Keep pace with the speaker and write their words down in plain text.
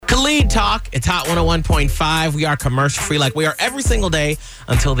need talk, it's Hot 101.5. We are commercial free like we are every single day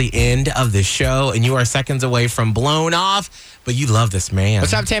until the end of the show. And you are seconds away from blown off, but you love this man.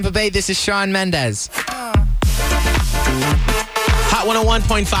 What's up, Tampa Bay? This is Shawn Mendes. Hot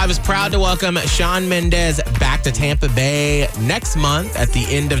 101.5 is proud to welcome Shawn Mendes back to Tampa Bay next month at the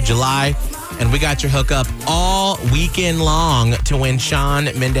end of July. And we got your hookup all weekend long to win Shawn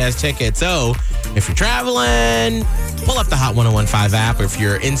Mendes tickets. So if you're traveling, pull up the Hot 101.5 app. Or if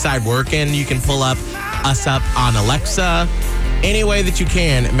you're inside working, you can pull us up on Alexa. Any way that you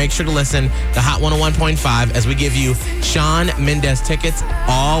can, make sure to listen to Hot 101.5 as we give you Shawn Mendes tickets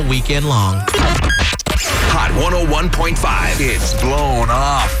all weekend long. Hot 101.5. It's blown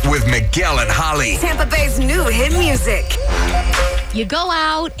off with Miguel and Holly. Tampa Bay's new hit music. You go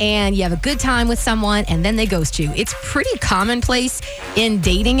out and you have a good time with someone and then they ghost you. It's pretty commonplace in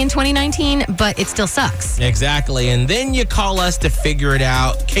dating in 2019, but it still sucks. Exactly. And then you call us to figure it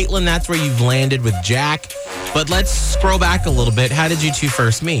out. Caitlin, that's where you've landed with Jack. But let's scroll back a little bit. How did you two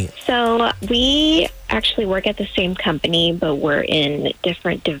first meet? So we actually work at the same company, but we're in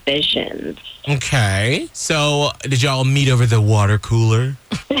different divisions. Okay. So did y'all meet over the water cooler?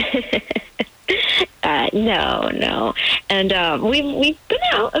 No. And we've been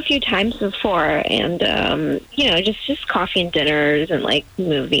out a few times before, and just coffee and dinners and like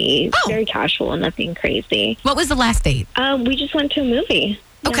movies. Oh. Very casual, nothing crazy. What was the last date? We just went to a movie.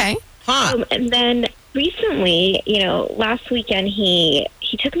 Okay. Huh. And then recently, last weekend he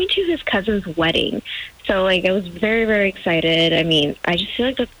took me to his cousin's wedding. So, I was very, very excited. I mean, I just feel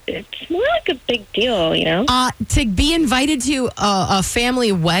like it's more like a big deal, To be invited to a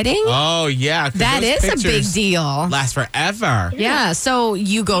family wedding? Oh, yeah. 'cause That those is a big pictures deal. last forever. Yeah, so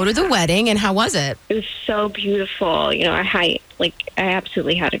you go to the wedding, and how was it? It was so beautiful. I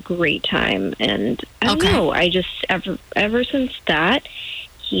absolutely had a great time. And I don't Okay. know, I just, ever since that,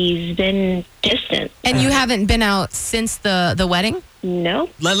 he's been distant. And you haven't been out since the wedding? No.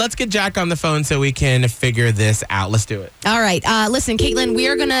 Let's get Jack on the phone so we can figure this out. Let's do it. All right. Listen, Caitlin, we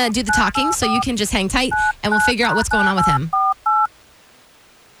are going to do the talking, so you can just hang tight, and we'll figure out what's going on with him.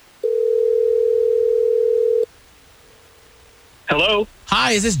 Hello?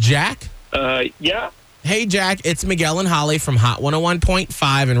 Hi, is this Jack? Yeah? Hey, Jack, it's Miguel and Holly from Hot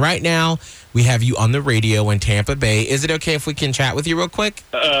 101.5, and right now we have you on the radio in Tampa Bay. Is it okay if we can chat with you real quick?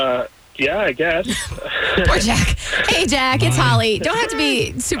 Yeah, I guess. Poor Jack. Hey, Jack, it's Holly. Don't have to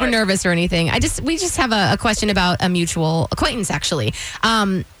be super nervous or anything. We just have a question about a mutual acquaintance, actually.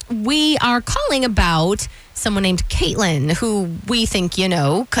 We are calling about someone named Caitlin, who we think you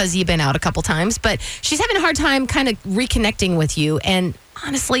know because you've been out a couple times, but she's having a hard time kind of reconnecting with you. And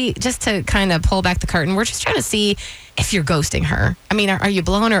honestly, just to kind of pull back the curtain, we're just trying to see if you're ghosting her. I mean, are you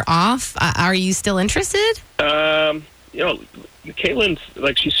blowing her off? Are you still interested? Caitlin's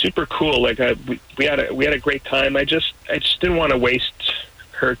she's super cool. We had a great time. I just didn't want to waste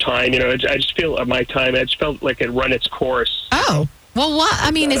her time. I just feel my time. I just felt like it run its course. Oh. Well, what?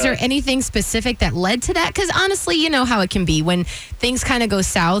 I mean, is there anything specific that led to that? Because honestly, you know how it can be when things kind of go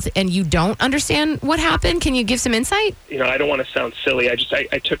south and you don't understand what happened. Can you give some insight? I don't want to sound silly. I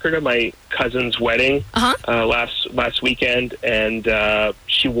took her to my cousin's wedding last weekend, and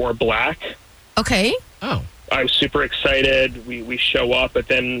she wore black. Okay. Oh. I was super excited. We show up, but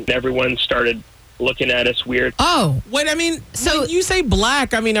then everyone started looking at us weird. Oh. Wait, I mean, so when you say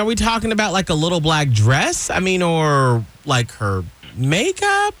black, I mean, are we talking about like a little black dress? I mean, or like her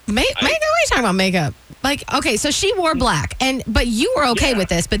makeup? Makeup? What are you talking about makeup? Okay, so she wore black, but you were okay with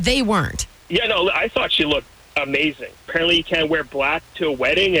this, but they weren't. Yeah, no, I thought she looked amazing. Apparently you can't wear black to a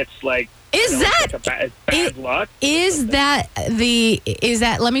wedding. It's like... bad luck? Is that,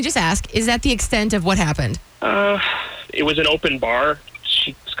 let me just ask, is that the extent of what happened? It was an open bar.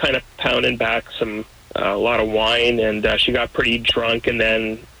 She was kind of pounding back a lot of wine, and she got pretty drunk, and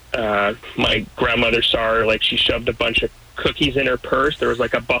then my grandmother saw her, she shoved a bunch of cookies in her purse. There was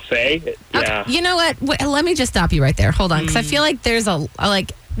a buffet. Yeah. Okay, you know what? Let me just stop you right there. Hold on, because I feel like there's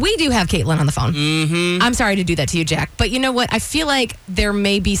we do have Caitlin on the phone. Mm-hmm. I'm sorry to do that to you, Jack. But you know what? I feel like there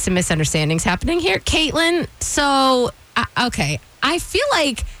may be some misunderstandings happening here. Caitlin, so, okay. I feel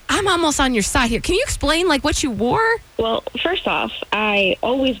like I'm almost on your side here. Can you explain, what you wore? Well, first off, I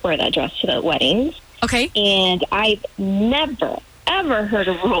always wear that dress to the weddings. Okay. And I've never, ever heard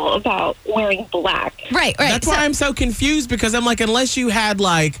a rule about wearing black. Right. That's why I'm so confused, because I'm unless you had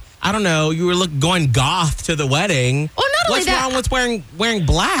I don't know, you were going goth to the wedding. Well, not only What's that, wrong with wearing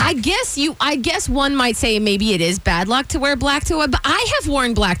black? I guess one might say maybe it is bad luck to wear black to a wedding, but I have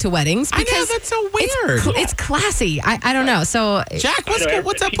worn black to weddings because I know, that's so weird. It's classy. I don't know. So Jack,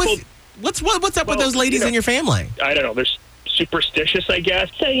 what's up with those ladies in your family? I don't know. superstitious, I guess.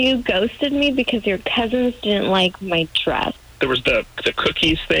 So you ghosted me because your cousins didn't like my dress. There was the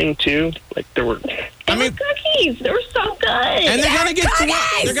cookies thing too. Like there were. They were cookies. They were so good. And they're gonna get cookies!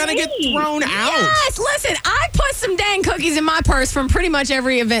 they're gonna get thrown out. Yes, listen, I put some dang cookies in my purse from pretty much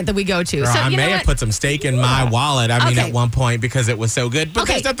every event that we go to. Girl, So I you know may have what? put some steak in my wallet. I mean, Okay. at one point because it was so good. But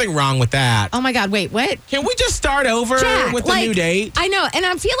Okay. there's nothing wrong with that. Oh my God, wait, what? Can we just start over Jack, with the like, new date? I know, and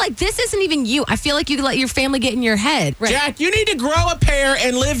I feel like this isn't even you. I feel like you let your family get in your head. Right. Jack, you need to grow a pair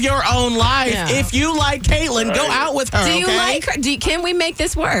and live your own life. Yeah. If you like Caitlin, go out with her. Do you okay? like her? Can we make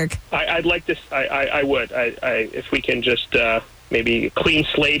this work? I'd like this. I would. If we can just maybe a clean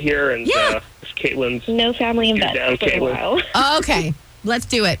slate here, and Yeah. if Caitlin's No family You're event down, for a Caitlin. while. Oh, okay, let's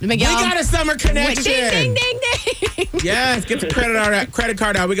do it. Miguel. We got a summer connection. Ding, ding, ding, ding. Yes, get the credit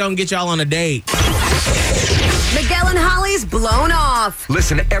card out. We're going to get y'all on a date. Miguel and Holly's Blown Off.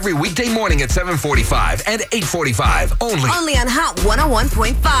 Listen every weekday morning at 7:45 and 8:45 only. Only on Hot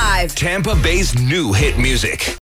 101.5. Tampa Bay's new hit music.